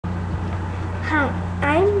Hi,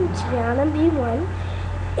 I'm Gianna B1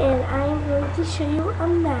 and I'm going to show you a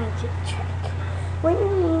magic trick. What you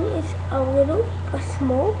need is a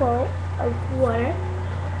small bowl of water,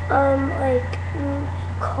 like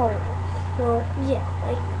cold. Well, yeah,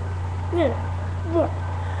 like, warm,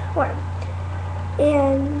 warm.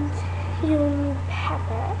 And you need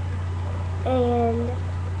pepper and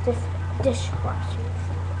this dishwashing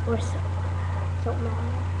soap or soap, don't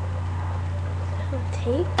matter. So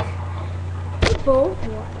take a bowl of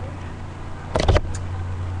water.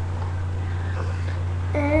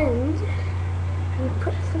 And you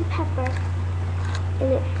put some pepper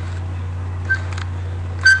in it.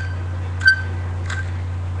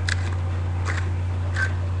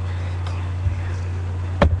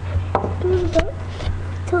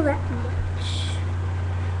 Till that much.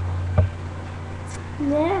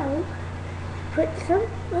 Now, put some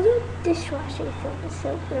little dishwashing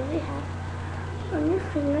soap, whatever you have, on your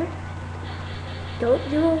finger. Don't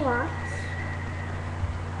do a lot.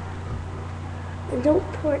 And don't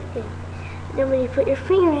pour it in. Then when you put your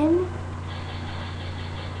finger in,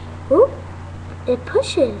 whoop, it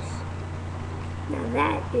pushes. Now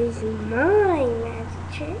that is my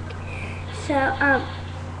magic trick. So,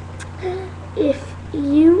 if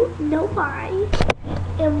you know why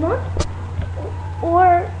and want,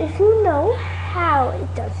 or if you know how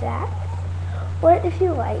it does that, or if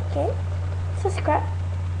you like it, subscribe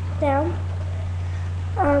down.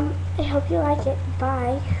 I hope you like it.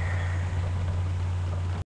 Bye.